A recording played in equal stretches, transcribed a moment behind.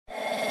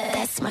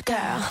That's my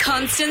girl.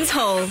 Constance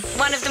Hall,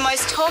 one of the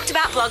most talked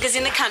about bloggers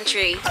in the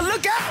country.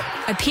 Look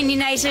out!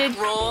 Opinionated,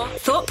 raw,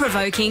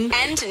 thought-provoking,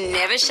 and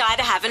never shy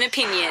to have an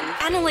opinion.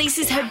 Annalise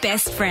is her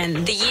best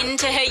friend. The yin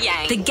to her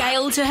yang. The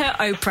Gail to her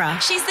Oprah.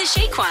 She's the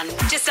chic one.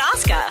 Just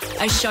ask her.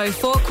 A show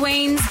for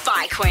queens,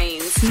 by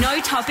queens.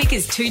 No topic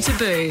is too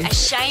taboo. A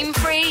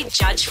shame-free,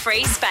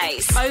 judge-free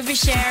space.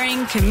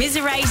 Oversharing,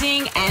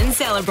 commiserating, and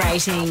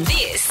celebrating.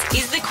 This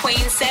is the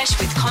Queen Sesh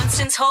with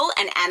Constance Hall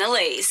and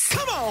Annalise.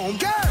 Come on,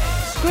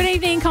 girls! Good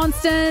evening,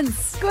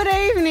 Constance. Good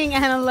evening,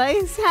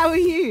 Annalise. How are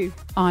you?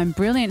 I'm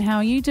brilliant. How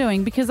are you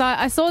doing? Because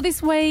I saw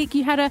this week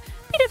you had a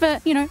bit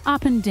of a,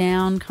 up and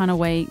down kind of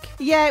week.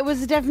 Yeah, it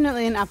was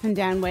definitely an up and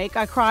down week.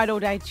 I cried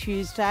all day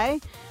Tuesday.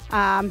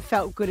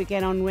 Felt good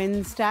again on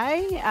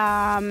Wednesday.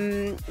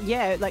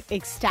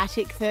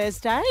 Ecstatic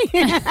Thursday.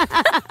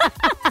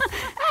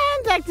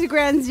 And back to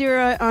ground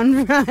zero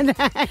on Friday.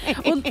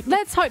 Well,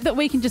 let's hope that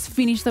we can just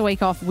finish the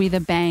week off with a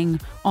bang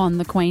on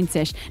the Queen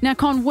Sesh. Now,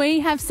 Con, we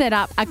have set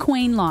up a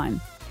Queen line,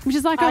 which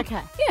is like a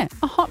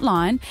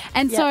hotline.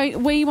 And so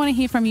we want to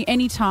hear from you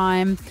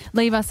anytime.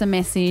 Leave us a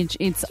message.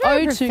 It's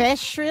very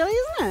profesh, really,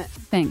 isn't it?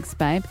 Thanks,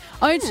 babe.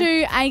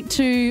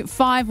 0282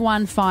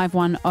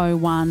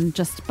 515101.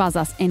 Just buzz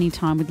us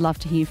anytime. We'd love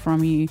to hear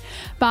from you.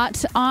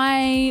 But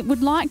I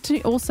would like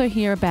to also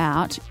hear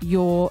about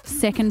your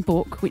second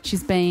book, which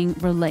is being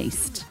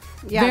released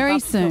very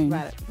soon. Talk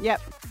about it.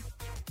 Yep.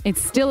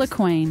 It's still a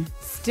Queen.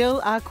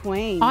 Still a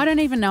Queen. I don't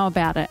even know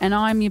about it, and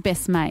I'm your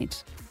best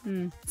mate.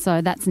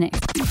 So that's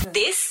next.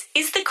 This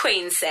is the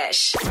Queen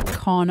Sesh.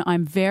 Con,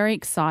 I'm very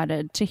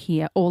excited to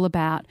hear all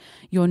about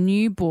your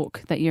new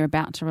book that you're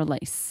about to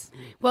release.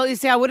 Well, you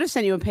see, I would have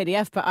sent you a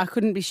PDF, but I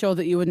couldn't be sure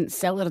that you wouldn't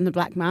sell it on the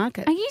black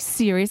market. Are you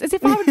serious? As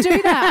if I would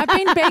do that. I've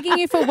been begging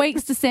you for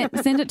weeks to send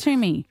it to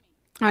me.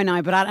 I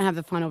know, but I don't have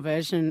the final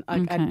version.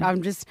 Okay.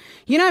 I'm just,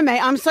 you know me,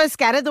 I'm so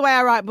scattered. The way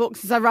I write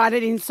books is I write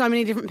it in so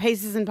many different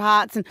pieces and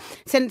parts and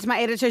send it to my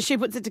editor. She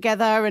puts it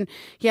together, and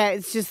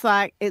it's just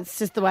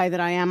the way that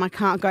I am. I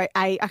can't go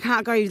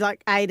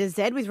like A to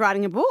Z with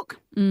writing a book.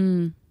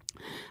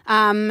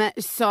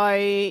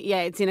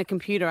 It's in a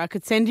computer. I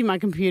could send you my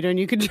computer and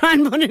you could try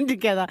and put it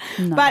together.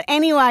 No. But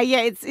anyway,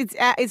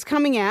 it's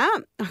coming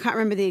out. I can't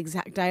remember the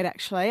exact date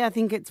actually. I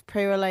think it's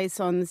pre-release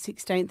on the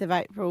 16th of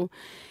April.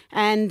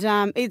 And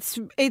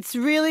it's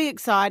really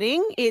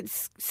exciting.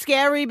 It's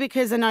scary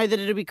because I know that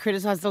it'll be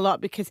criticised a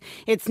lot because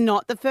it's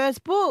not the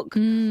first book.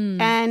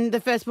 And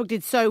the first book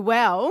did so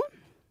well.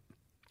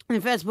 And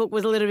the first book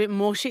was a little bit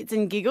more shits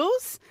and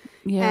giggles.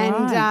 Yeah,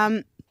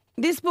 right.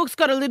 This book's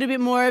got a little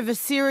bit more of a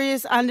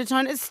serious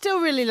undertone. It's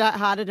still really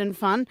lighthearted and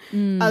fun.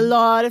 A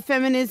lot of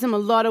feminism, a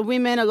lot of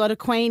women, a lot of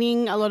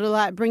queening, a lot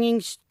of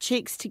bringing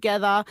chicks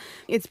together.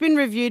 It's been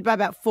reviewed by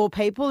about 4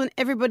 people and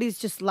everybody's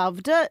just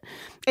loved it.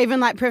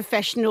 Even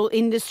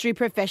industry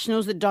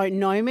professionals that don't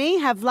know me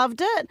have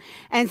loved it.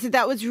 And so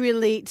that was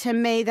really, to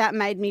me, that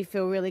made me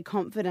feel really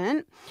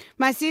confident.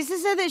 My sister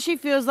said that she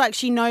feels like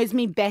she knows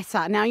me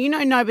better. Now,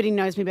 nobody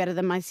knows me better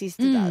than my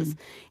sister does.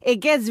 It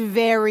gets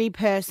very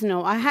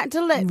personal. I had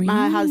to let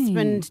my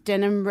husband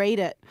Denham read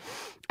it,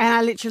 and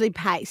I literally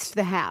paced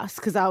the house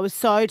because I was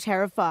so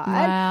terrified.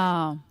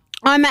 Wow.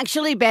 I'm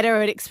actually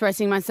better at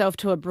expressing myself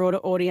to a broader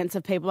audience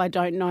of people I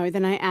don't know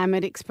than I am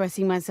at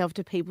expressing myself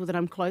to people that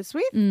I'm close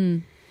with.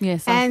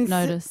 Yes, I've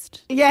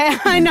noticed. Yeah,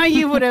 I know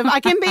you would have.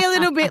 I can be a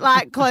little bit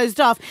closed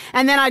off,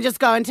 and then I just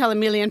go and tell a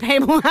million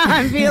people how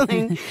I'm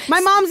feeling. My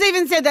mom's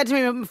even said that to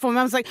me before.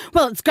 Mom's like,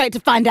 well, it's great to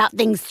find out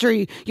things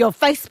through your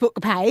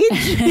Facebook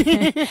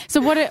page.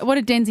 So what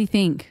did Denzi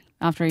think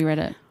after he read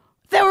it?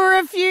 There were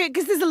a few,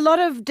 because there's a lot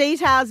of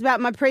details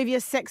about my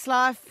previous sex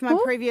life, my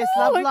previous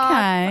love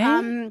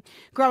life,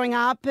 growing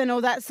up and all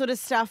that sort of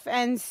stuff.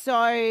 And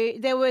so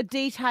there were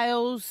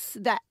details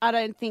that I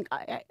don't think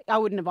I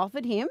wouldn't have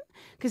offered him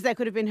because they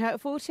could have been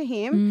hurtful to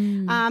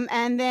him.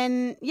 And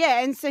then,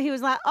 and so he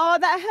was like, oh,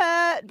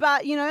 that hurt.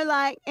 But,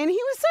 and he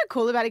was so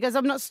cool about it. He goes,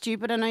 I'm not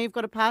stupid. I know you've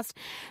got a past.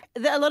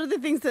 A lot of the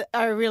things that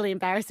are really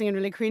embarrassing and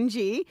really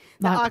cringy,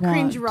 that I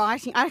cringe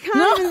writing. I'm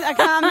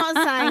not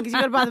saying because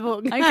you've got to buy the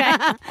book. Okay.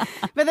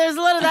 But there's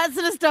a lot of that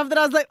sort of stuff that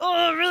I was like, oh,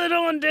 I really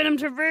don't want Denham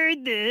to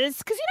read this.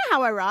 Because you know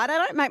how I write. I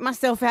don't make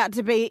myself out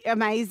to be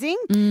amazing.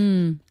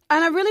 And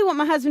I really want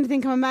my husband to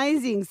think I'm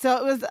amazing.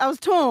 So I was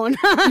torn.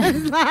 I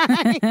was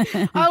like,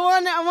 I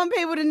want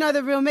people to know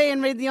the real me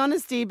and read the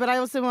honesty, but I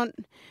also want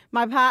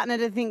my partner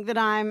to think that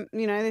I'm,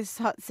 this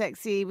hot,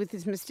 sexy with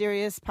this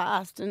mysterious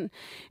past. And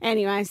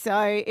anyway,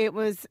 so it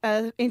was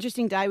an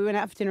interesting day. We went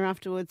out for dinner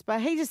afterwards,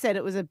 but he just said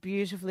it was a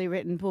beautifully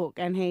written book,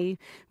 and he's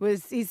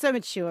so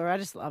mature. I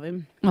just love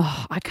him.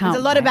 Oh, I can't.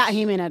 There's a lot about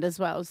him in it as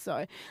well,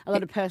 so a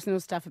lot of personal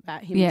stuff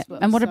about him as well.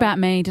 And what about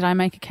me? Did I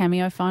make a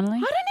cameo finally? I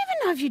don't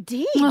even know if you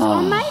did.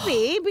 Or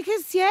maybe,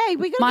 because,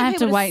 we got Might have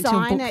to wait till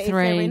sign book it 3. if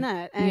they're in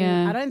it.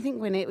 And I don't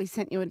think we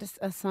sent you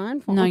a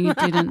sign form. No, you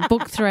didn't.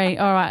 Book 3.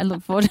 All right, I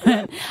look forward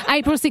to it.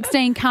 April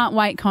 16, can't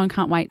wait, Con,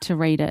 can't wait to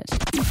read it.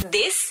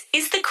 This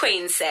is the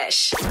Queen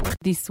Sesh.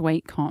 This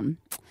week, Con,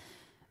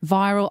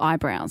 viral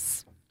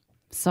eyebrows.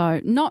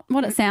 So not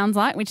what it sounds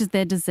like, which is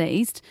they're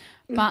diseased,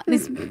 But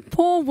this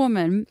poor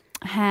woman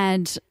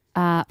had,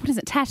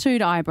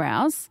 tattooed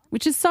eyebrows,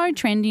 which is so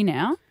trendy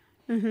now.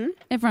 Mm-hmm.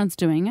 Everyone's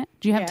doing it.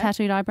 Do you have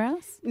tattooed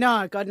eyebrows?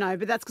 No, God, no.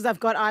 But that's because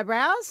I've got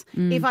eyebrows.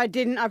 If I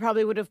didn't, I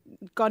probably would have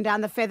gone down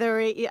the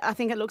feathery. I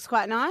think it looks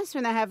quite nice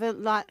when they have a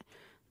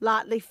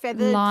lightly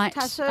feathered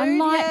tattoo. A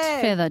light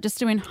feather, just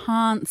to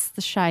enhance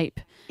the shape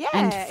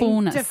and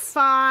fullness.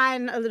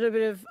 Define a little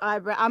bit of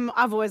eyebrow.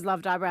 I've always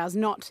loved eyebrows,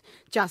 not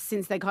just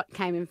since they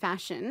came in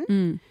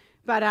fashion.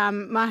 But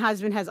my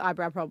husband has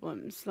eyebrow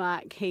problems.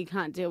 Like, he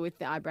can't deal with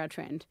the eyebrow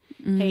trend.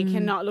 He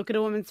cannot look at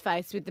a woman's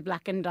face with the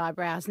blackened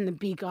eyebrows and the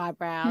big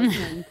eyebrows.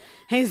 And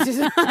he's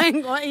just like,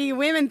 what are you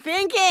women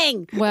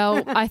thinking?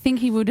 Well, I think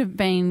he would have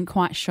been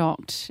quite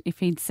shocked if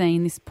he'd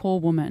seen this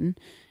poor woman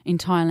in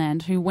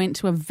Thailand who went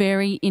to a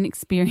very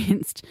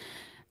inexperienced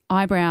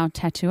eyebrow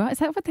tattooer. Is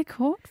that what they're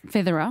called?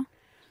 Featherer.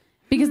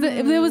 Because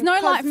there was no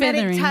light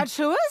feathering.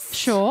 Tattooist?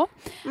 Sure.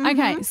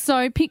 Okay,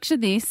 so picture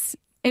this.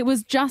 It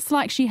was just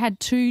like she had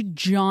two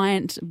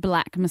giant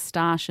black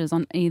moustaches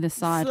on either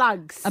side.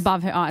 Slugs.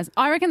 Above her eyes.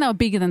 I reckon they were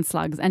bigger than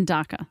slugs and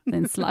darker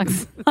than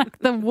slugs. Like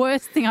the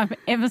worst thing I've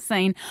ever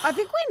seen. I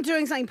think when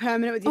doing something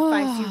permanent with your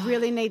face, you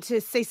really need to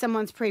see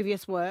someone's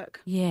previous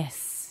work.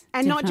 Yes.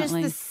 And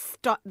definitely. not just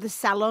the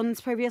salon's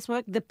previous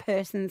work, the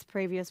person's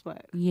previous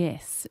work.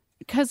 Yes.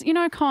 Because,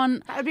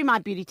 Con... That would be my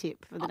beauty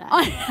tip for the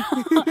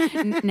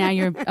day. Now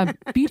you're a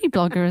beauty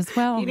blogger as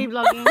well. Beauty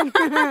blogging.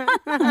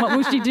 What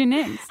will she do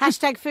next?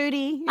 Hashtag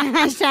foodie.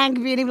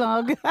 Hashtag beauty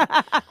blog.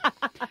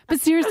 But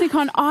seriously,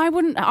 Con, I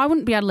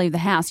wouldn't be able to leave the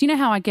house. You know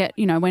how I get,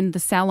 when the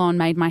salon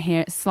made my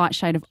hair a slight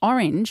shade of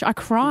orange, I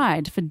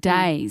cried for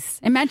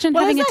days. Imagine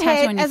having a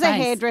tattoo on your face. As a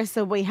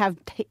hairdresser, we have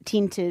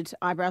tinted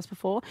eyebrows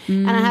before.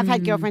 And I have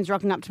had girlfriends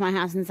rocking up to my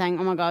house and saying,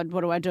 oh my God, what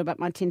do I do about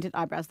my tinted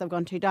eyebrows? They've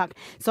gone too dark.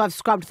 So I've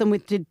scrubbed them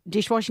with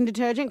dishwashing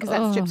detergent because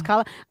that strips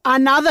colour.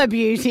 Another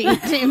beauty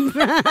tip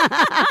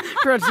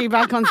brought to you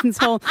by Constance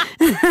Hall.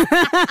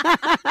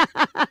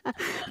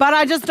 But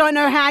I just don't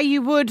know how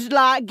you would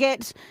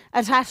get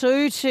a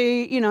tattoo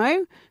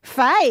to,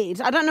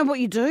 fade. I don't know what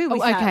you do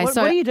with that. Okay, What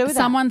so do you do with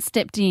someone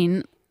stepped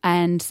in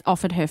and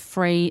offered her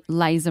free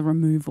laser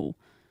removal.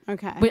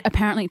 Okay. But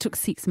apparently it took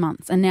 6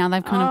 months and now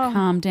they've kind of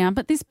calmed down.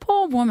 But this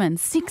poor woman,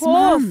 6 Poor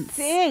months.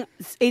 thing.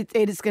 It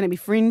is going to be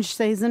fringe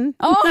season.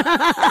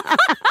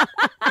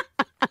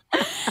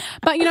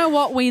 But you know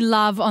what we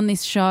love on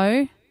this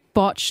show?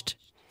 Botched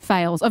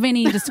fails of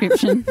any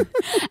description.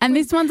 And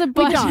this one's a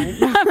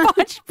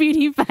botched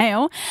beauty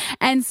fail.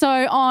 And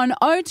so on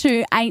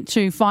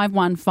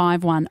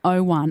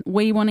 0282515101,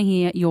 we want to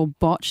hear your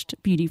botched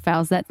beauty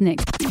fails. That's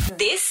next.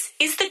 This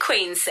is the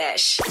Queen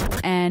Sesh.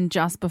 And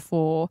just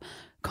before,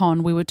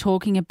 Con, we were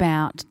talking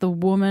about the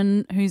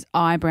woman whose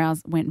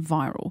eyebrows went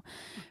viral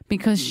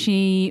because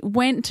she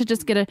went to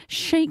just get a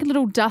chic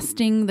little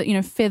dusting, that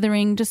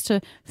feathering, just to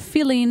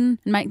fill in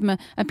and make them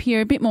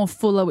appear a bit more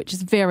fuller, which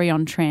is very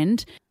on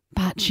trend.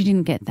 But she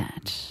didn't get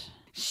that.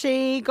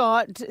 She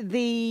got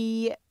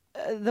the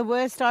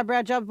worst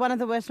eyebrow job, one of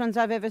the worst ones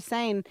I've ever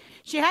seen.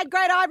 She had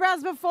great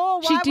eyebrows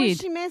before. Why was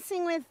she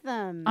messing with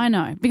them? I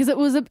know, because it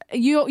was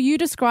you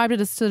described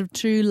it as sort of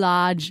two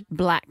large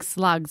black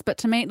slugs, but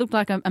to me it looked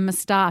like a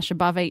moustache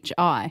above each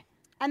eye.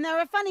 And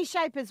they're a funny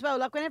shape as well.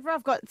 Like whenever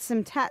I've got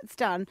some tats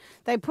done,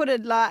 they put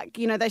it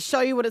they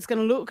show you what it's going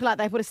to look like.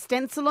 They put a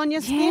stencil on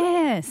your skin.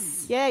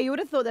 Yes. Yeah, you would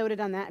have thought they would have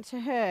done that to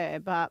her,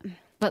 but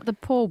the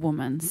poor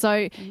woman.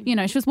 So,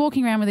 she was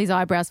walking around with these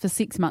eyebrows for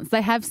 6 months.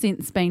 They have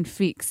since been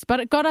fixed. But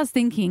it got us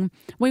thinking,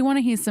 we want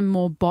to hear some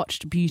more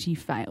botched beauty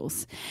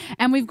fails.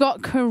 And we've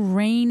got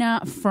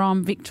Karina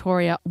from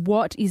Victoria.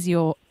 What is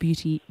your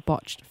beauty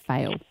botched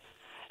fail?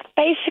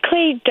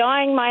 Basically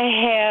dyeing my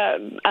hair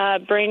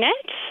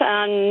brunette,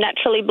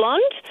 naturally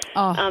blonde,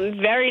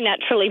 very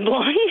naturally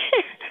blonde.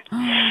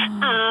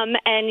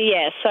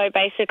 So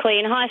basically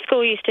in high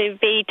school I used to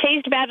be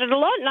teased about it a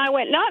lot and I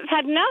went, no, I've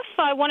had enough.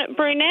 I want it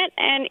brunette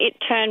and it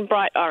turned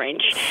bright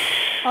orange.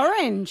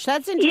 Orange?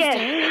 That's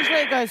interesting. Yes. Usually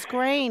it goes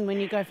green when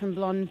you go from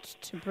blonde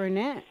to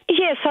brunette.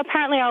 Yeah, so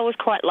apparently I was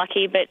quite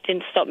lucky, but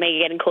didn't stop me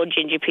getting called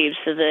ginger pubes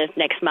for the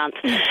next month.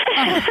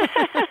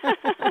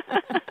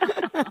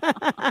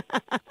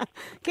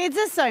 Kids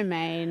are so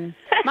mean.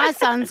 My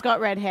son's got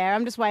red hair.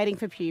 I'm just waiting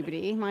for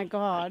puberty. My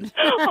God.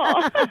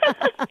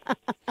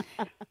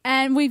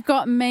 And we've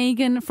got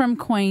Megan from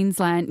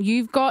Queensland.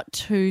 You've got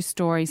 2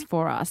 stories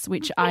for us,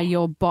 which are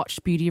your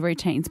botched beauty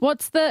routines.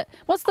 What's the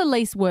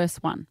least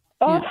worst one?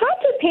 Oh, it's hard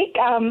to pick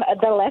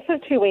the lesser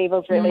two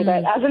evils, really.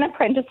 But as an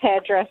apprentice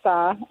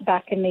hairdresser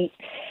back in the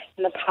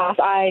past,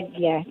 I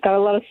got a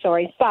lot of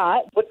stories.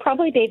 But would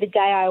probably be the day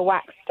I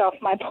waxed off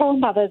my poor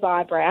mother's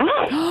eyebrow.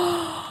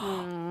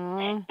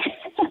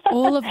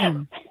 All of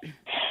them.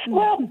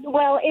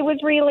 Well, it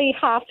was really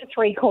half to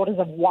 3/4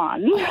 of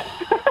one.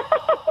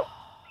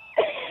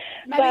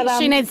 Maybe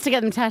she needs to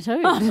get them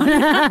tattooed.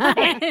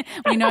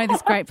 We know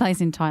this great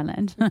place in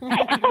Thailand.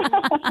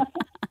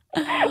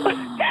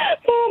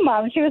 Poor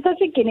mum, she was such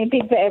a guinea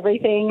pig for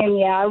everything,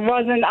 and I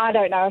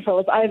don't know if it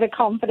was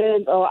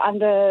overconfident or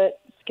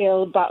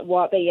skilled, but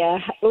yeah,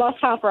 lost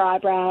half her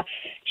eyebrow.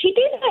 She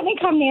did let me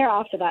come near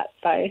after that,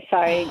 though, so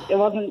it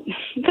couldn't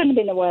have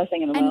been the worst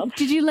thing in the And world.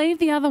 did you leave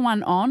the other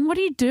one on? What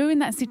do you do in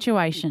that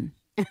situation?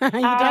 You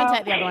don't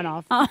take the other one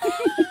off.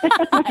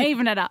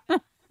 Even it up.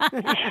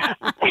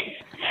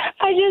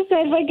 I just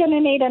said we're going to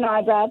need an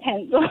eyebrow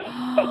pencil.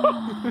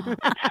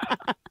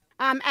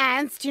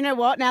 Ants, do you know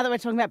what? Now that we're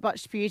talking about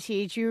botched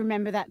beauty, do you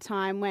remember that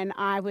time when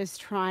I was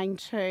trying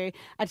to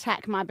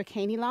attack my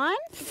bikini line?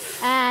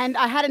 And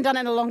I hadn't done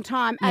it in a long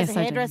time. As Yes, a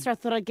I do. hairdresser, I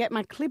thought I'd get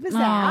my clippers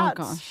out.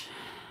 Oh, gosh.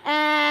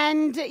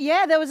 And,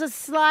 yeah, there was a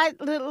slight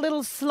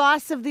little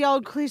slice of the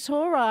old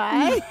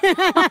clitori.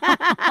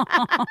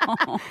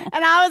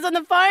 And I was on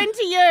the phone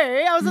to you.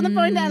 I was on the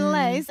phone to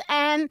Annalise.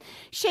 And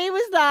she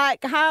was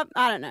like, I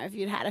don't know if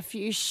you'd had a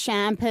few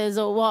shampoos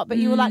or what, but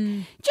you were like,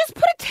 just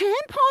put a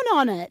tampon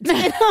on it.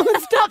 It'll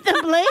stop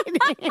the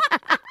bleeding.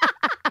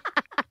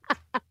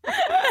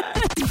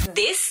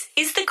 This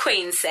is the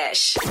Queen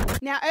Sesh.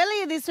 Now,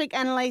 earlier this week,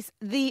 Annalise,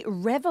 the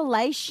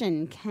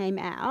revelation came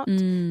out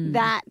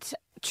that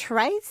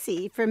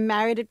Tracy from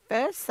Married at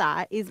First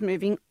Sight is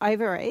moving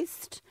over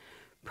east,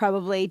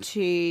 probably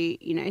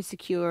to,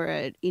 secure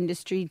an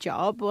industry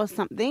job or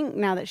something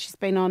now that she's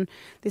been on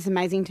this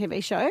amazing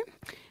TV show.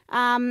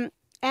 And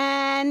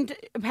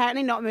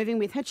apparently not moving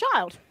with her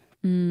child.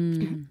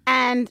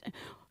 And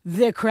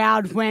the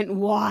crowd went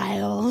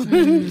wild.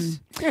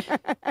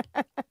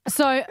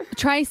 So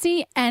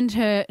Tracy and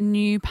her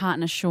new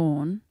partner,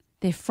 Sean,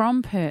 they're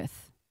from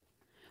Perth,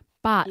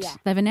 but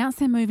they've announced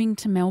they're moving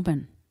to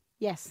Melbourne.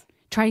 Yes.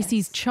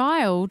 Tracy's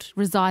child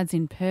resides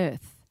in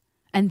Perth,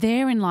 and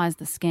therein lies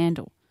the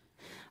scandal.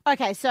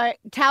 Okay, so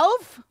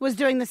Talv was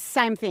doing the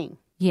same thing.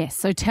 Yes,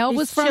 so Tel His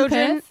was from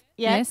children, Perth.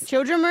 Yeah, Yes.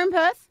 children were in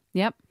Perth.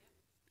 Yep.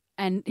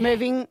 And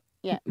Moving,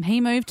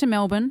 he moved to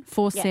Melbourne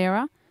for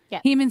Sarah.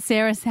 Yeah. Him and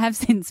Sarah have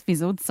since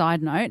fizzled,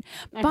 side note.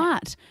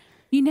 But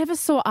you never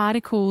saw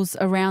articles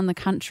around the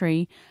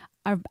country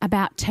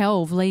about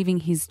Telv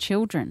leaving his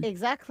children.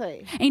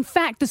 Exactly. In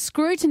fact, the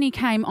scrutiny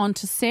came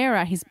onto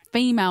Sarah, his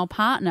female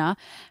partner,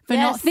 for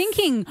not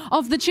thinking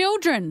of the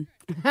children.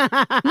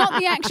 Not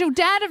the actual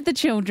dad of the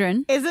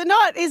children. Is it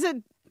not? Is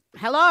it,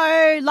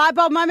 hello, light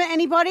bulb moment,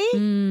 anybody?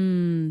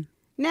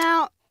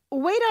 Now,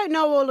 we don't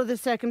know all of the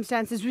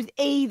circumstances with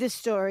either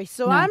story,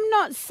 so I'm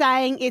not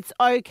saying it's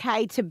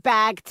okay to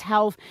bag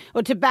Telf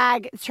or to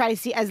bag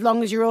Tracy as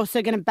long as you're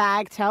also going to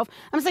bag Telf.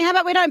 I'm saying, how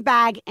about we don't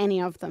bag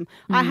any of them?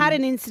 I had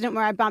an incident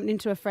where I bumped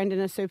into a friend in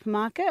a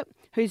supermarket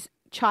whose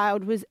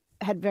child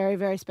had very,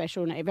 very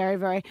special needs, very,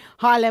 very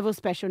high-level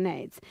special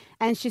needs.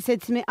 And she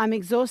said to me, I'm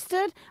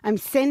exhausted. I'm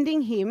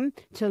sending him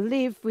to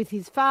live with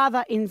his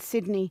father in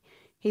Sydney.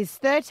 He's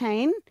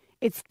 13.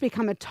 It's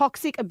become a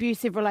toxic,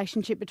 abusive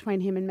relationship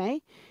between him and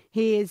me.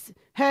 He is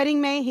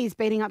hurting me. He's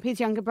beating up his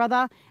younger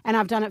brother. And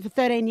I've done it for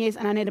 13 years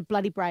and I need a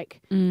bloody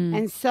break.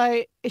 And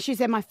so she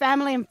said my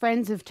family and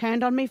friends have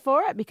turned on me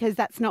for it because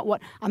that's not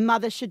what a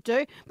mother should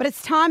do. But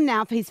it's time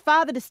now for his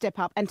father to step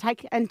up and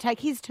take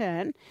his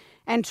turn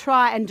and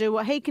try and do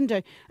what he can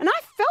do. And I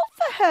felt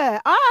for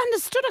her. I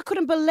understood. I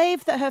couldn't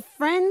believe that her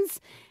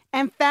friends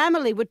and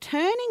family were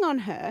turning on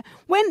her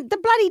when the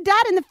bloody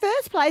dad in the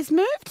first place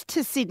moved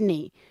to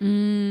Sydney.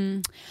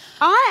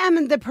 I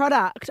am the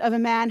product of a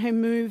man who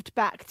moved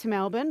back to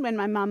Melbourne when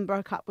my mum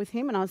broke up with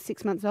him when I was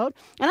 6 months old.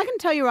 And I can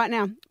tell you right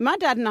now, my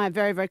dad and I are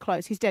very, very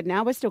close. He's dead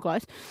now. We're still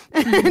close.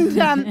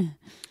 And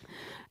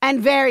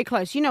very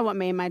close. You know what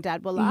me and my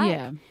dad were like.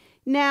 Yeah.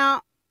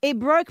 Now, it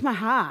broke my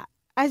heart.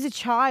 As a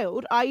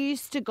child, I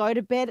used to go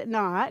to bed at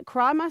night,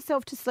 cry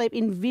myself to sleep,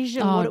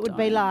 envision what it would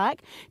be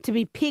like to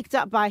be picked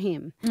up by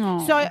him.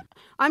 So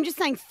I'm just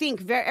saying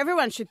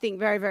everyone should think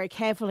very, very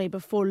carefully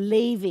before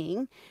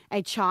leaving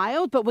a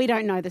child, but we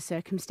don't know the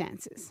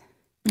circumstances.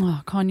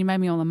 Oh, Con, you made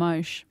me all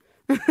emotion.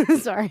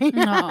 Sorry.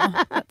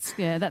 Oh,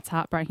 that's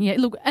heartbreaking. Yeah,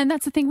 look, and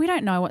that's the thing. We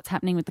don't know what's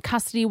happening with the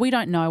custody. We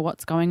don't know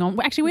what's going on.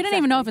 Actually, we don't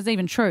even know if it's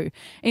even true.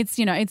 It's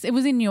it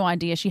was a new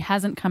idea. She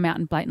hasn't come out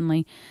and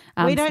blatantly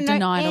we don't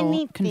denied know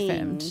anything. or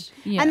confirmed.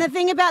 Yeah. And the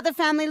thing about the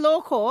family law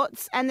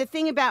courts and the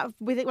thing about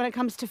with it when it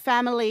comes to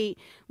family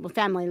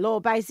law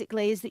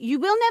basically is that you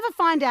will never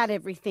find out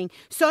everything.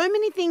 So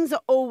many things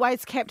are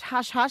always kept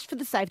hush-hush for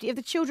the safety of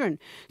the children.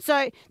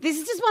 So this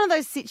is just one of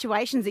those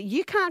situations that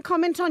you can't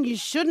comment on, you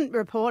shouldn't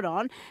report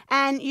on,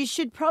 and you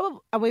should probably...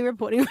 Are we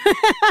reporting?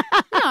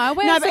 No,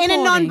 we're but in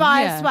a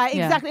non-biased way.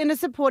 Yeah. Exactly, in a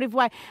supportive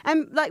way.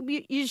 And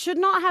you should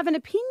not have an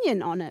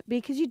opinion on it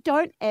because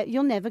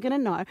you're never going to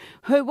know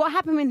what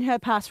happened in her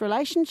past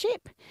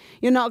relationship.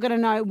 You're not going to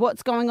know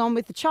what's going on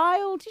with the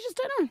child. You just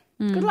don't know.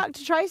 Good luck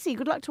to Tracy.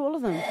 Good luck to all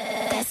of them.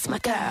 That's my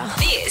girl.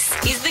 This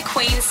is the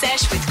Queen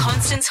Sesh with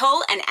Constance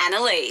Hall and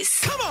Annalise.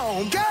 Come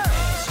on,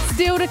 girls.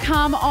 Still to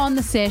come on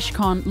the Sesh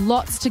Con,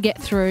 lots to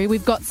get through.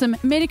 We've got some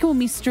medical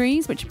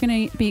mysteries, which we're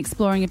going to be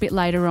exploring a bit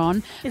later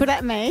on. Is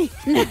that me?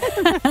 Is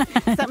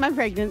that my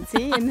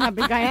pregnancy and how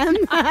big I am?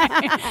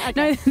 Okay.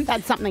 No,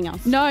 that's something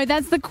else. No,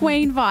 that's the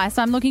Queen Vice.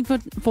 I'm looking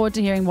forward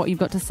to hearing what you've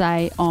got to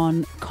say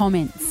on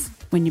comments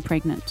when you're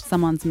pregnant.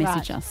 Someone's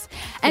messaged us.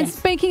 And Yes.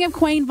 speaking of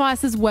Queen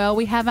Vice as well,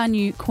 we have our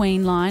new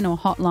Queen line or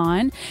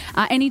hotline.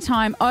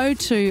 Anytime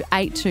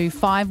 0282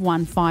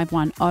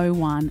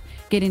 515101.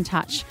 Get in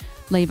touch.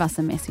 Leave us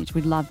a message.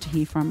 We'd love to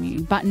hear from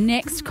you. But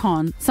next,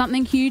 Con,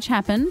 something huge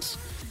happened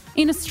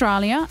in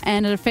Australia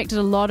and it affected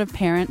a lot of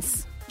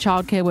parents.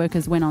 Childcare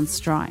workers went on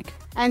strike.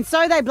 And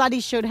so they bloody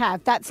should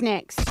have. That's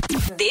next.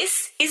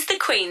 This is the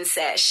Queen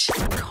Sesh.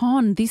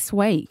 Con, this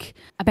week,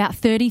 about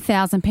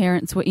 30,000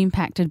 parents were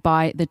impacted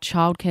by the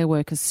childcare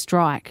workers'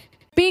 strike.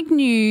 Big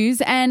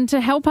news, and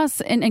to help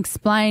us and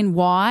explain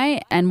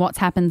why and what's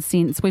happened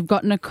since, we've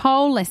got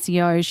Nicole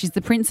Lessio. She's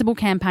the Principal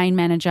Campaign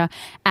Manager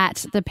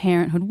at the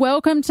Parenthood.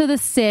 Welcome to the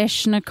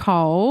Sesh,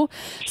 Nicole.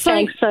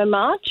 Thanks so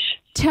much.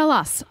 Tell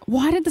us,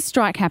 why did the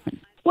strike happen?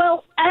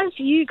 Well, as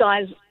you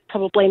guys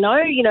probably know,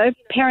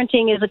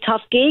 parenting is a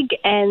tough gig,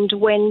 and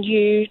when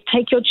you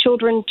take your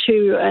children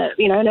to,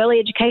 an early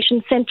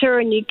education centre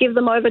and you give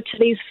them over to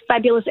these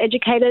fabulous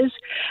educators,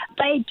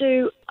 they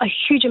do a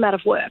huge amount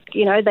of work.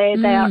 They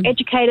are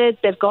educated,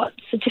 they've got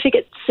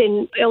certificates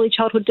in early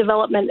childhood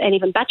development and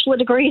even bachelor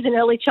degrees in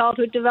early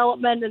childhood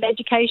development and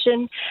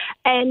education,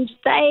 and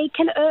they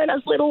can earn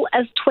as little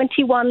as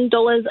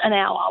 $21 an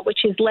hour,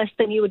 which is less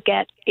than you would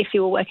get if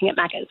you were working at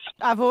Macca's.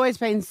 I've always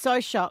been so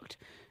shocked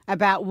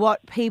about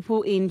what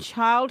people in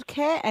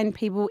childcare and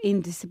people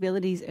in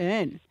disabilities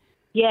earn.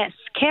 Yes,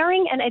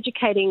 caring and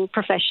educating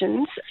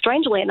professions,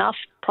 strangely enough,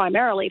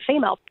 primarily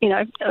female,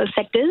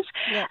 sectors,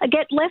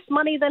 get less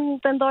money than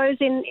those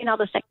in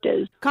other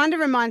sectors. Kind of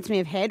reminds me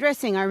of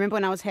hairdressing. I remember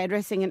when I was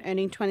hairdressing and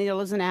earning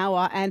 $20 an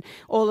hour, and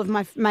all of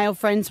my male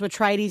friends were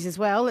tradies as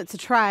well. It's a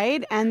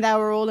trade, and they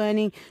were all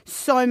earning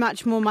so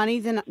much more money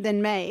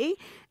than me.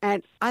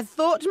 And I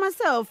thought to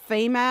myself,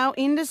 female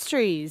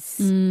industries.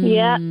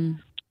 Yeah.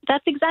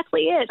 That's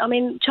exactly it. I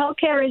mean,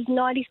 childcare is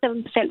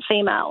 97%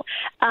 female,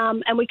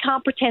 and we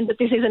can't pretend that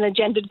this isn't a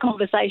gendered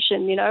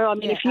conversation,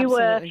 if you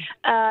were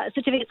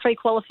Certificate 3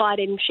 qualified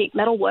in sheet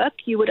metal work,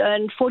 you would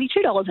earn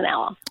 $42 an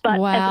hour. But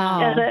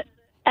wow.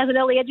 as an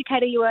early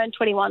educator, you earn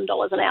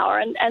 $21 an hour,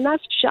 and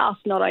that's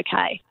just not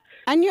okay.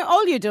 And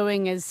all you're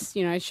doing is,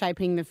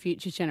 shaping the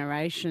future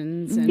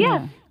generations. And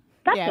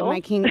That's all.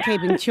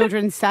 Keeping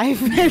children safe.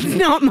 It's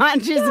not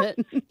much, is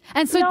it?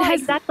 And so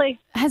exactly.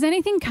 Has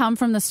anything come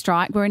from the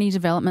strike? Were any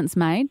developments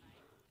made?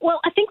 Well,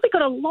 I think we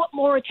got a lot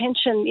more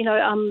attention.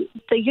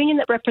 The union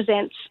that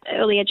represents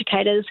early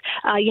educators,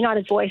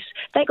 United Voice,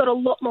 they got a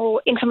lot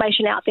more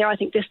information out there, I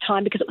think, this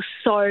time because it was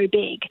so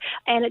big.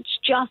 And it's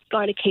just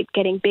going to keep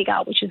getting bigger,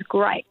 which is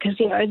great because,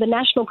 the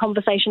national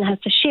conversation has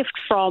to shift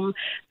from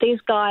these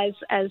guys,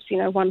 as,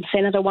 one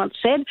senator once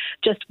said,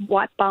 just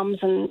wipe bums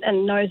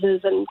and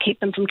noses and keep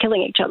them from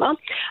killing each other.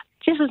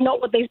 This is not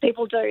what these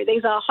people do.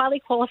 These are highly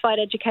qualified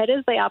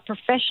educators. They are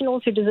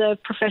professionals who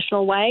deserve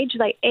professional wage.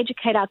 They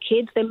educate our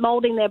kids. They're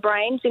moulding their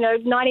brains.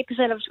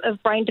 90%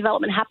 of brain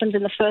development happens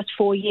in the first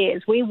 4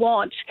 years. We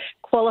want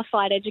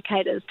qualified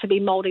educators to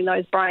be moulding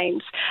those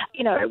brains.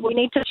 We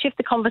need to shift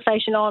the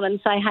conversation on and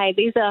say, hey,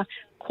 these are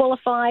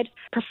qualified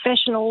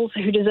professionals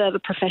who deserve a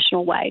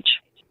professional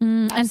wage.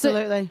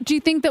 Absolutely. So, do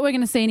you think that we're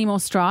going to see any more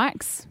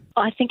strikes?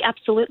 I think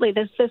absolutely.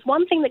 There's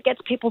one thing that gets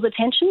people's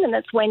attention, and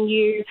that's when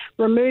you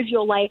remove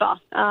your labour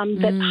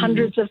that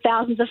hundreds of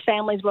thousands of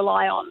families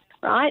rely on,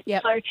 right?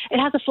 Yep. So it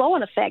has a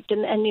flow-on effect,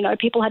 and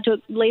people had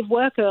to leave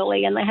work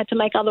early and they had to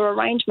make other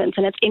arrangements,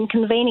 and it's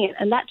inconvenient,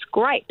 and that's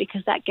great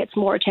because that gets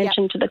more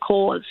attention to the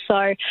cause.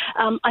 So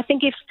I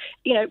think if,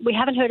 we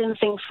haven't heard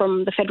anything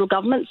from the federal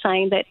government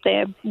saying that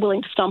they're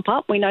willing to stomp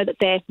up. We know that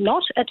they're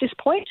not at this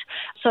point.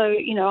 So,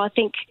 I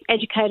think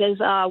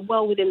educators are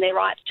well within their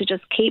rights to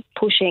just keep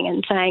pushing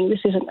and saying this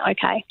isn't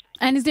okay.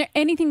 And is there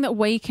anything that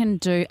we can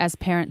do as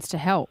parents to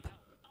help?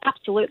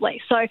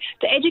 Absolutely. So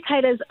the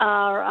educators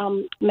are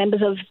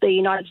members of the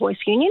United Voice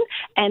Union,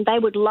 and they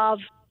would love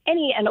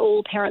any and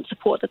all parent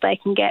support that they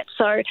can get.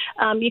 So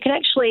you can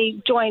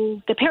actually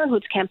join the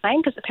Parenthood's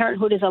campaign, because the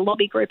Parenthood is a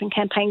lobby group and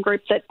campaign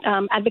group that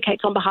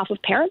advocates on behalf of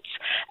parents.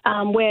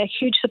 We're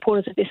huge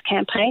supporters of this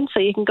campaign, so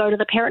you can go to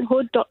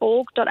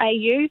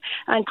theparenthood.org.au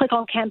and click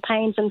on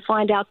campaigns and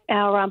find out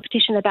our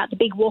petition about the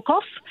big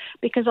walk-off,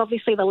 because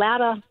obviously the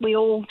louder we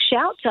all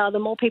shout, the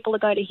more people are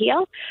going to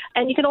hear.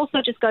 And you can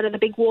also just go to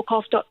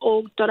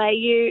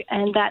thebigwalkoff.org.au,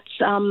 and that's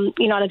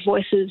United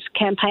Voice's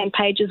campaign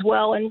page as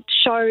well, and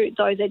show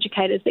those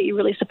educators that you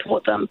really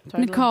support them.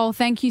 Totally. Nicole,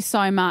 thank you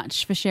so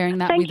much for sharing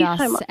that with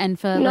us and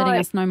for No. letting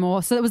us know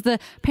more. So it was the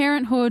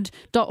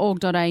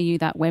parenthood.org.au,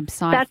 that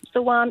website. That's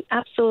the one,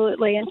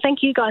 absolutely. And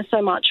thank you guys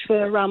so much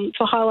for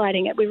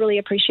highlighting it. We really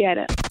appreciate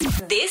it.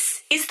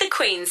 This is the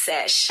Queen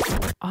Sesh.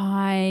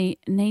 I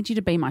need you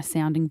to be my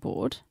sounding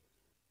board.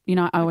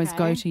 I always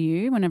go to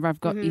you whenever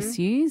I've got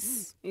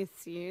issues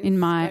in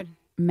my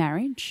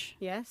marriage.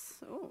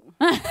 Yes. Oh.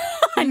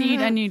 I knew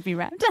you'd be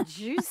wrapped.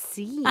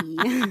 Juicy.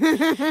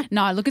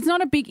 No, look, it's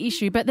not a big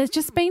issue, but there's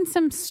just been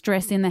some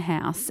stress in the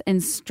house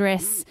and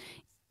stress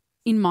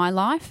in my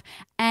life.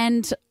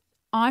 And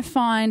I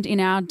find in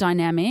our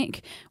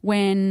dynamic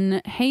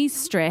when he's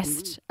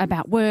stressed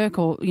about work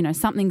or,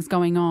 something's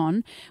going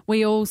on,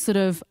 we all sort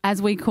of,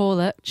 as we call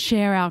it,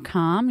 share our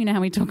calm. You know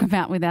how we talk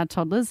about with our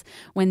toddlers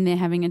when they're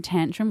having a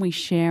tantrum, we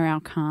share our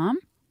calm.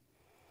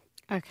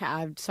 Okay,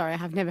 I'm sorry,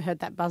 I've never heard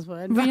that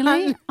buzzword.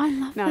 Really? I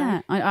love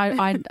that.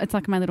 I it's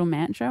like my little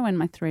mantra when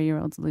my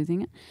 3-year-old's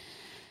losing it.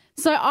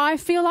 So I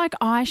feel like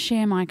I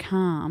share my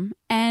calm.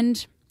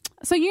 And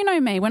so you know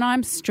me, when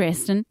I'm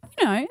stressed and,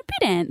 a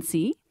bit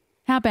antsy,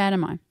 how bad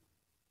am I?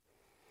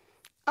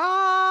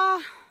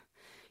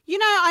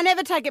 I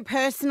never take it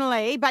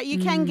personally, but you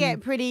can get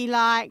pretty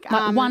like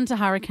 1 to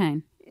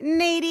hurricane.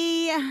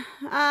 Needy.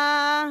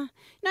 No,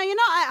 you're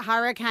not at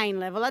hurricane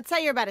level. I'd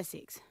say you're about a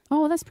 6.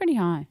 Oh, that's pretty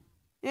high.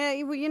 Yeah,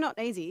 you're not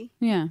easy.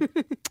 Yeah.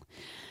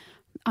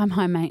 I'm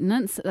high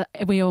maintenance.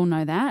 We all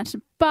know that.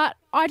 But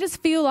I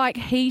just feel like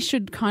he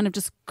should kind of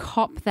just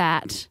cop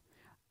that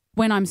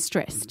when I'm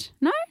stressed.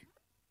 No?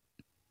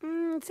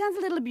 It sounds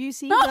a little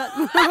abusive. But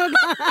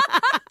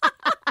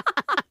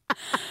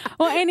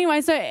Well, anyway,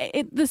 so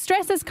the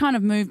stress has kind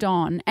of moved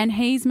on and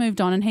he's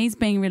moved on and he's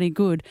being really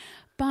good.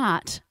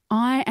 But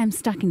I am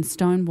stuck in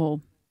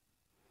Stonewall.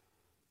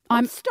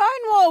 I'm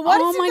Stonewall.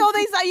 What is my all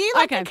these? Are you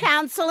like a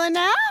counsellor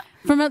now?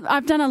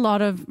 I've done a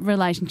lot of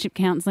relationship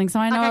counselling, so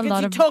I know a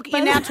lot of.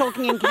 You're now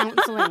talking in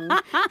counselling.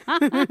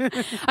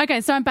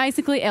 Okay, so I'm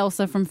basically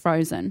Elsa from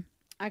Frozen.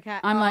 Okay,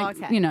 I'm Ice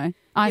You're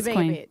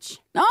Queen. Being a bitch.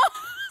 Oh.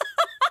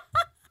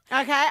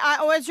 Okay, I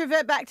always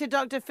revert back to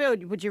Dr. Phil.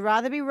 Would you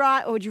rather be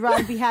right or would you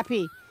rather be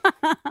happy?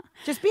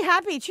 Just be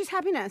happy. Choose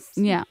happiness.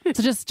 Yeah.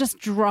 So just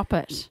drop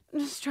it.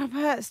 Just drop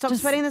it. Stop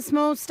sweating the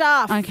small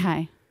stuff.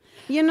 Okay.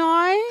 I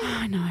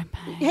know,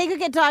 babe. He could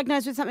get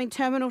diagnosed with something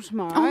terminal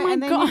tomorrow. Oh, my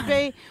and then God. you'd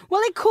be,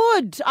 well, he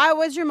could. I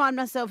always remind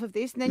myself of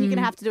this. And then you're going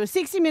to have to do a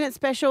 60-minute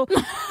special.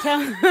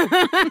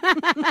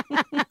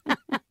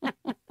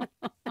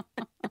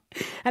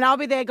 And I'll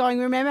be there going,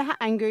 remember how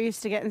angry you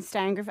used to get and stay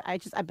angry for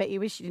ages? I bet you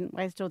wish you didn't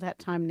waste all that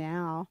time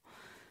now.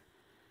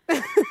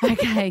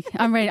 Okay,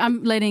 I'm ready.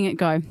 I'm letting it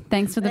go.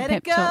 Thanks for the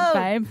pep talk,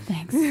 babe.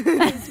 Thanks.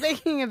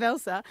 Speaking of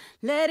Elsa,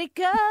 let it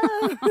go.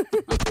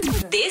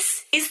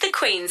 This is the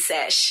Queen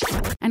Sesh.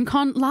 And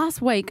Con,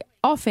 last week,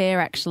 off air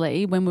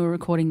actually, when we were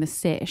recording the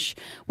Sesh,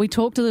 we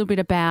talked a little bit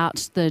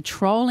about the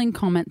trolling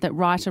comment that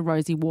writer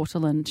Rosie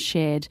Waterland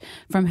shared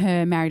from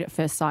her Married at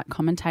First Sight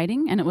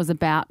commentating, and it was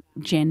about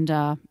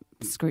gender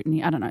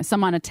scrutiny. I don't know.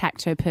 Someone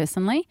attacked her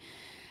personally,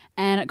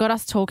 and it got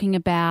us talking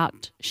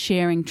about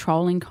sharing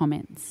trolling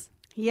comments.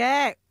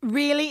 Yeah,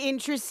 really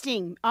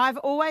interesting. I've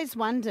always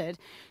wondered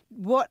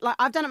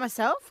I've done it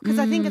myself because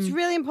I think it's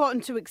really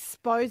important to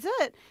expose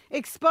it,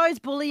 expose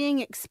bullying,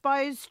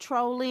 expose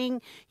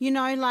trolling,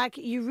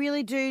 you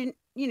really do,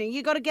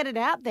 you got to get it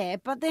out there.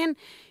 But then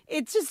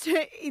it's just,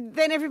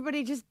 then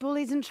everybody just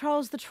bullies and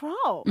trolls the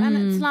troll. And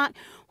it's like,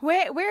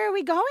 where are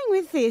we going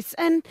with this?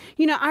 And,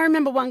 I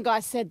remember one guy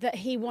said that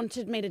he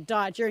wanted me to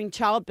die during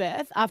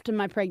childbirth after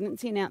my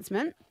pregnancy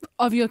announcement.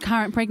 Of your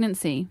current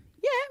pregnancy?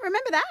 Yeah,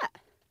 remember that?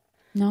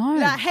 No.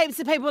 Like heaps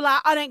of people are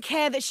like, I don't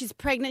care that she's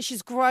pregnant,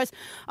 she's gross.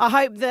 I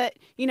hope that,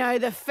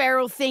 the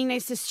feral thing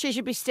she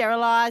should be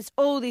sterilised,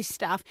 all this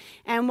stuff.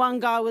 And one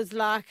guy was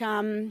like,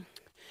 I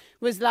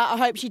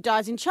hope she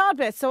dies in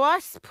childbirth. So I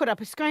put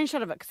up a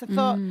screenshot of it because I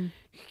thought, you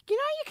can't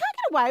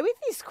get away with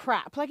this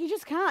crap. Like, you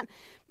just can't.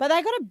 But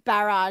they got a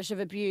barrage of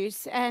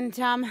abuse and,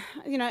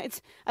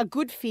 it's a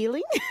good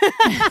feeling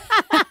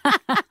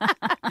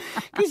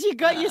because you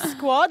got your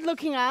squad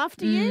looking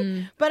after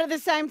you. But at the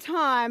same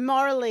time,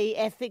 morally,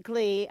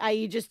 ethically, are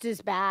you just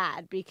as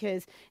bad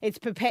because it's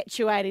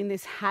perpetuating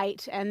this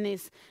hate and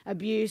this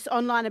abuse,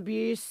 online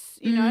abuse,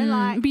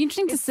 It'd be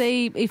interesting to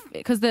see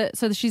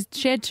so she's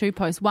shared 2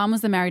 posts. One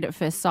was the Married at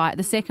First Sight.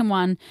 The second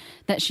one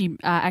that she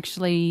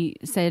actually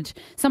said,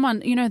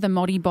 someone, the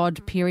Modi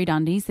Bod period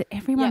undies that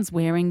everyone's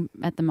wearing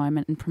at the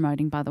moment and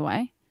promoting, by the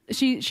way.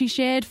 She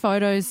shared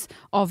photos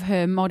of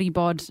her Modi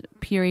Bod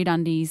period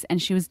undies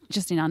and she was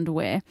just in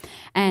underwear.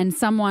 And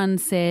someone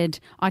said,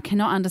 I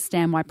cannot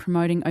understand why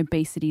promoting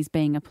obesity is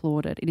being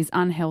applauded. It is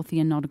unhealthy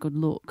and not a good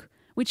look,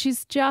 which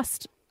is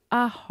just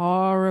a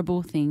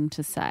horrible thing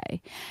to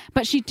say.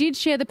 But she did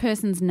share the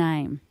person's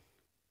name.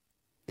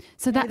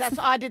 So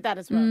I did that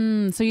as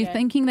well. So you're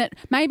thinking that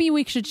maybe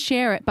we should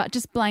share it, but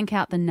just blank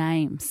out the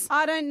names.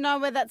 I don't know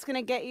where that's going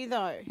to get you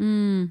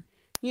though.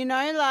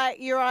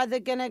 You're either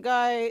going to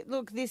go,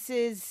 look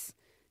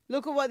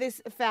at what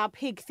this foul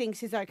pig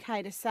thinks is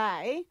okay to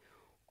say,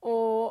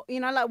 or,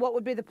 what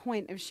would be the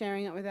point of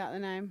sharing it without the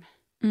name?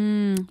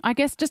 I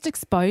guess just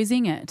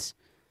exposing it.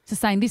 So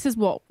saying this is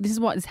what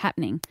is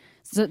happening.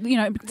 So,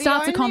 it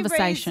starts a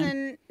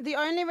conversation. The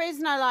only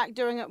reason I like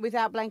doing it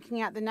without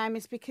blanking out the name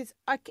is because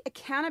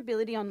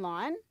accountability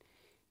online,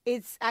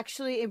 it's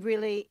actually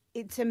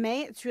to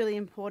me, it's really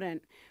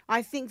important.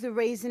 I think the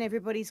reason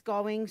everybody's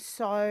going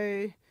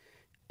so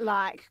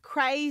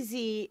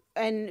crazy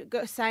and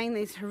saying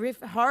these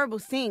horrible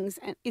things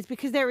is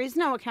because there is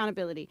no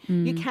accountability.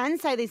 You can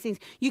say these things.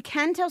 You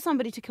can tell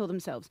somebody to kill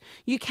themselves.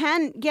 You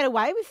can get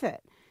away with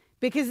it.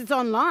 because it's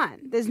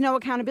online. There's no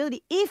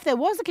accountability. If there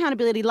was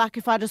accountability, like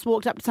if I just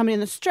walked up to somebody in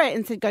the street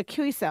and said, go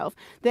kill yourself,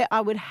 that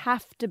I would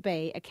have to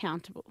be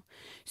accountable.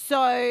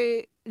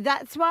 So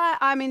that's why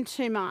I'm in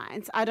two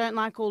minds. I don't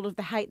like all of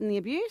the hate and the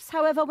abuse.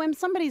 However, when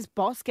somebody's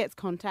boss gets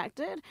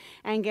contacted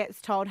and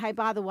gets told, hey,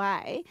 by the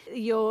way,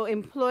 your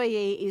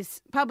employee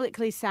is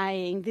publicly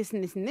saying this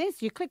and this and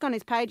this, you click on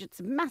his page, it's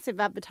a massive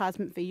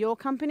advertisement for your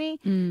company.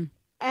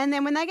 And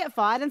then when they get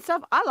fired and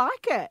stuff, I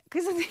like it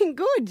because I think,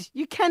 good,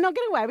 you cannot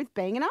get away with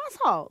being an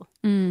asshole.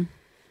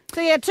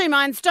 So, yeah, two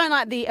minds. Don't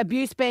like the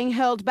abuse being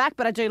held back,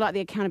 but I do like the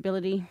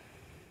accountability.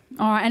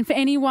 All right, and for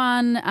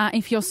anyone,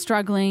 if you're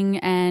struggling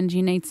and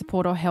you need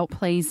support or help,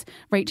 please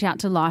reach out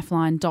to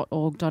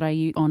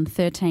lifeline.org.au on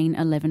 13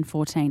 11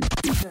 14.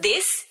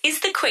 This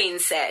is the Queen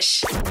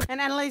Sesh. And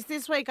Annalise,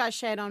 this week I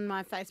shared on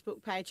my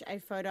Facebook page a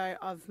photo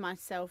of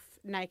myself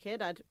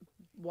naked. I'd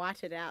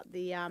whited out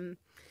the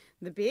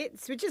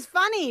bits, which is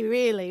funny,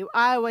 really.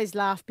 I always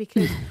laugh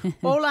because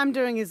all I'm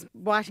doing is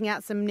whiting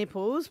out some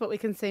nipples, what we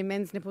can see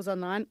men's nipples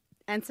online,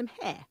 and some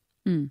hair.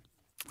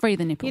 Free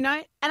the nipple. You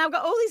know, and I've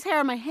got all this hair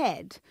on my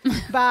head,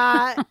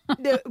 but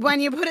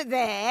when you put it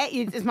there,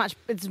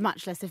 it's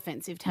much less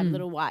offensive to have a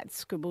little white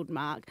scribbled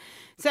mark.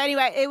 So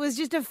anyway, it was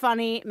just a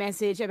funny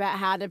message about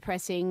how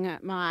depressing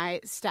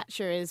my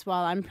stature is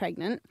while I'm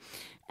pregnant.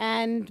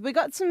 And we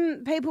got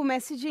some people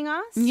messaging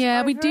us.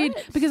 Yeah, we did.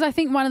 it. Because I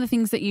think one of the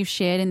things that you've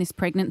shared in this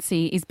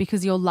pregnancy is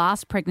because your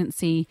last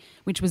pregnancy,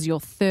 which was your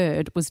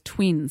third, was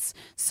twins.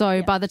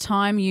 So by the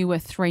time you were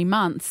 3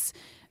 months,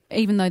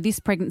 even though this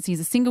pregnancy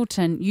is a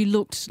singleton, you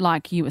looked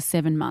like you were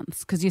 7 months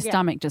because your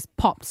stomach just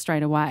popped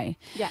straight away.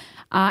 Yeah.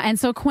 And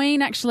so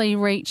Queen actually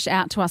reached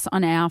out to us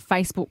on our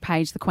Facebook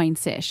page, The Queen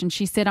Sesh, and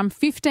she said, I'm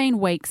 15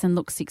 weeks and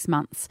look 6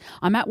 months.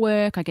 I'm at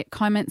work. I get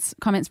comments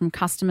from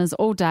customers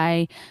all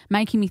day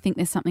making me think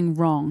there's something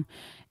wrong.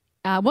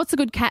 What's a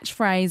good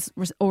catchphrase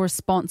or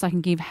response I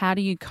can give? How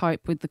do you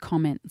cope with the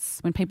comments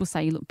when people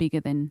say you look bigger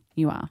than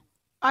you are?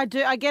 I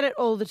do. I get it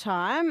all the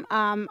time.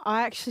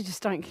 I actually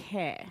just don't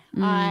care.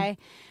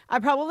 I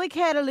probably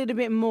cared a little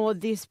bit more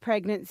this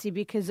pregnancy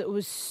because it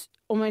was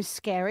almost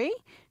scary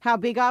how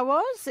big I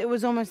was. It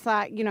was almost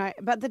like, you know,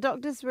 but the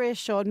doctors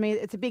reassured me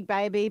it's a big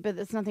baby, but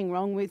there's nothing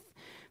wrong with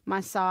my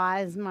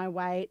size, my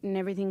weight, and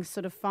everything's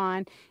sort of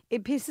fine.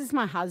 It pisses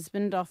my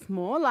husband off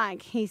more.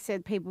 Like he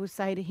said, people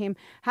say to him,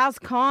 "How's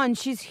Con?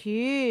 She's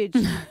huge,"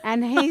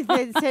 and he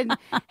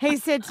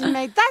said to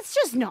me, "That's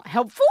just not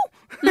helpful."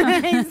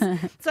 He's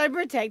so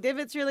protective.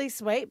 It's really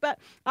sweet, but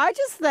I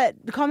just let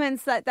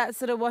comments like that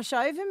sort of wash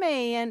over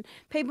me, and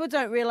people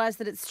don't realise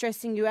that it's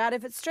stressing you out.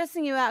 If it's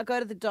stressing you out, go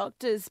to the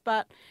doctors,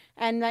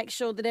 and make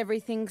sure that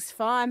everything's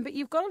fine. But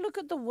you've got to look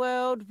at the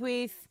world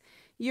with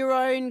your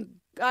own.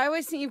 I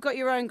always think you've got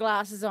your own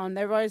glasses on.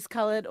 They're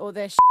rose-coloured or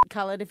they're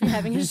shit-coloured if you're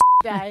having a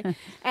day.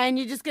 And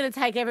you're just going to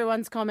take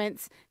everyone's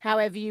comments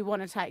however you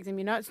want to take them.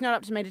 You know, it's not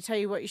up to me to tell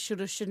you what you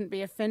should or shouldn't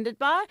be offended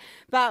by.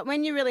 But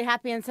when you're really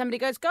happy and somebody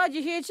goes, God,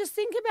 you're huge, just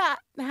think about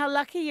how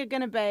lucky you're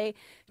going to be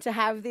to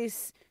have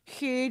this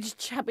huge,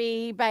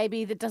 chubby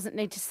baby that doesn't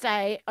need to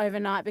stay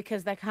overnight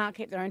because they can't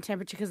keep their own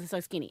temperature because they're so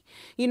skinny.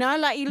 You know,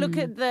 like you look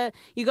at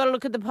you got to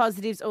look at the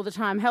positives all the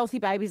time. Healthy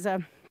babies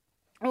are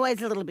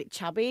always a little bit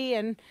chubby,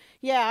 and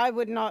I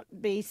would not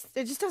be.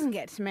 It just doesn't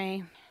get to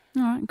me.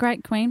 All right,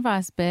 great Queen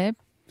Vice, babe.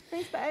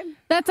 Thanks, babe.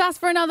 That's us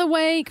for another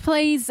week.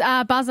 Please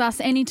buzz us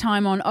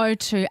anytime on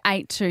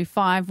 0282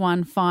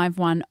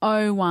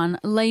 515101.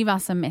 Leave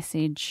us a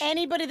message.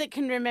 Anybody that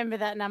can remember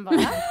that number,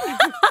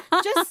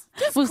 just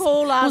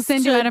call us. We'll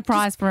send you out a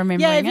prize for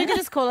remembering Yeah, if you it. could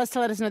just call us to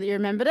let us know that you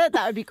remembered it,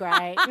 that would be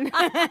great.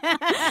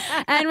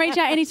 And reach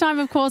out anytime,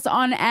 of course,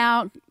 on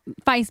our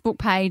Facebook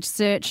page,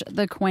 search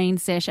The Queen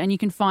Sesh, and you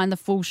can find the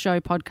full show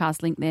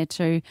podcast link there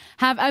too.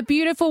 Have a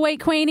beautiful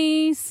week,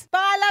 Queenies.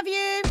 Bye, love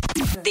you.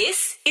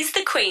 This is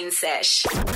the Queen Sesh.